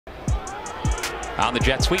On the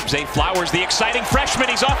jet sweep, Zay Flowers, the exciting freshman.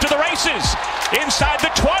 He's off to the races inside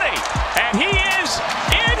the 20, and he is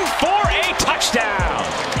in for a touchdown.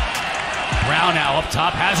 Brown now up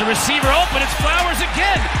top, has a receiver open. It's Flowers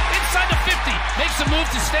again, inside the 50. Makes a move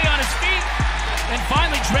to stay on his feet, and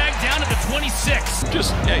finally dragged down to the 26.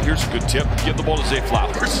 Here's a good tip. Give the ball to Zay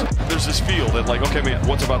Flowers. There's this feel that, like, okay, man,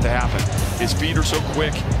 what's about to happen? His feet are so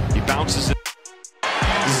quick. He bounces it.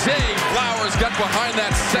 Zay Flowers got behind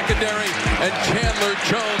that secondary, and Chandler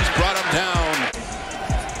Jones brought him down.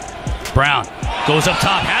 Brown goes up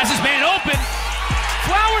top, has his man open.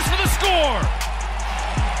 Flowers for the score.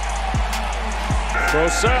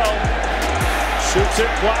 Grossell shoots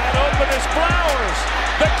it wide open as Flowers.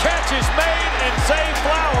 The catch is made, and Zay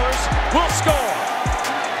Flowers will score.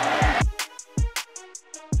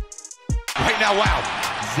 Right now, wow.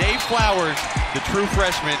 Zay Flowers, the true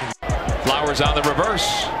freshman. Flowers on the reverse.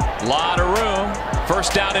 Lot of room.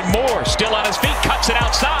 First down and more. Still on his feet. Cuts it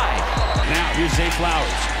outside. Now here's Zay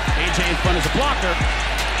Flowers. AJ in front as a blocker.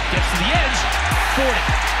 Gets to the edge. 40,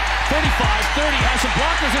 35, 30. Has some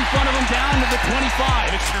blockers in front of him down to the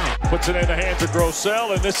 25. Puts it in the hands of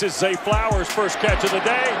Grossell, and this is Zay Flowers' first catch of the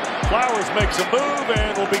day. Flowers makes a move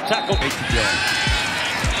and will be tackled. In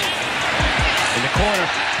the corner.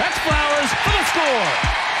 That's Flowers for the score.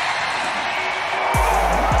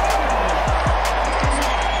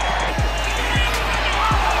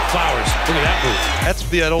 Flowers, look at that move. That's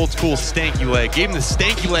the old school stanky leg. Gave him the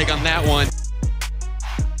stanky leg on that one.